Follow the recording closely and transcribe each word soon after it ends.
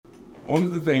One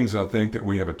of the things I think that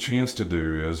we have a chance to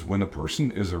do is when a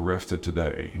person is arrested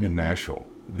today in Nashville,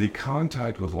 the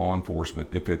contact with law enforcement,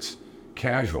 if it's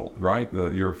casual, right?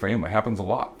 Your family happens a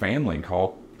lot. Family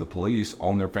call the police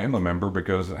on their family member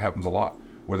because it happens a lot,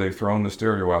 where they've thrown the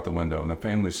stereo out the window and the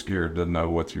family's scared, doesn't know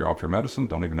what's you're off your medicine,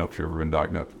 don't even know if you've ever been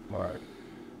diagnosed. All right.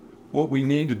 What we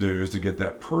need to do is to get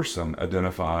that person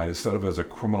identified instead of as a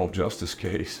criminal justice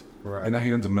case in the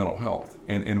hands of mental health.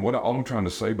 And what all I'm trying to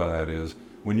say by that is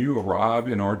when you arrive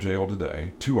in our jail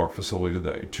today, to our facility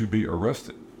today, to be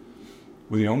arrested,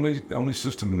 we're the only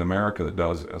system in America that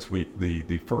does this.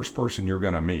 The first person you're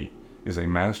going to meet is a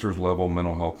master's level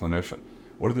mental health clinician.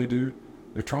 What do?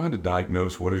 They're trying to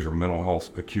diagnose what is your mental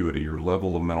health acuity, your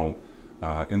level of mental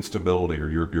instability, or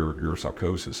your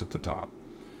psychosis at the top.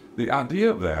 The idea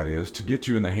of that is to get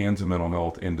you in the hands of mental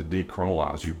health and to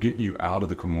decriminalize you, get you out of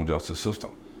the criminal justice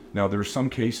system. Now, there's some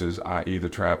cases, i.e. the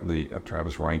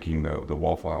Travis Ranking, the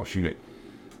Waffle House shooting.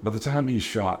 By the time he's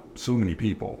shot so many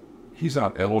people, he's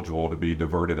not eligible to be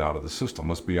diverted out of the system.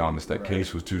 Let's be honest, that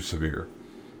case was too severe.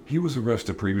 He was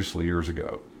arrested previously years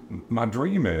ago. My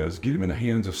dream is get him in the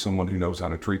hands of someone who knows how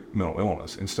to treat mental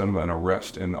illness instead of an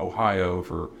arrest in Ohio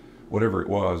for whatever it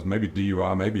was, maybe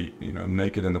DUI, maybe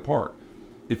naked in the park.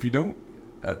 If you don't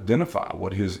identify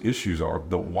what his issues are,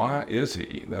 the why is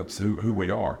he, that's who we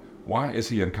are, why is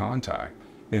he in contact,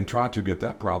 and try to get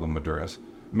that problem addressed,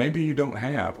 maybe you don't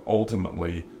have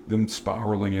ultimately them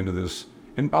spiraling into this.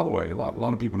 And by the way, a lot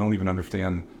of people don't even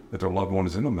understand that their loved one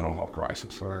is in a mental health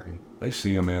crisis. Right. They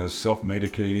see them as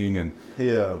self-medicating,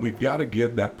 and we've got to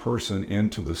get that person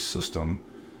into the system.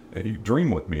 And you dream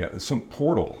with me, some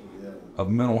portal of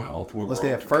mental health. Once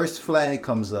that first flag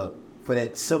comes up for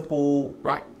that simple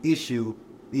issue,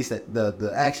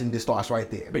 the action just starts right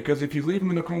there. Because if you leave them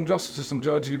in the criminal justice system,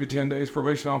 judge, give you 10 days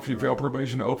probation off, you fail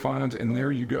probation, no fines, and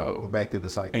there you go. Back to the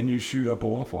cycle. And you shoot up a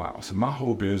Waffle House. And my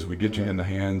hope is we get you in the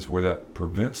hands where that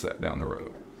prevents that down the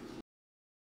road.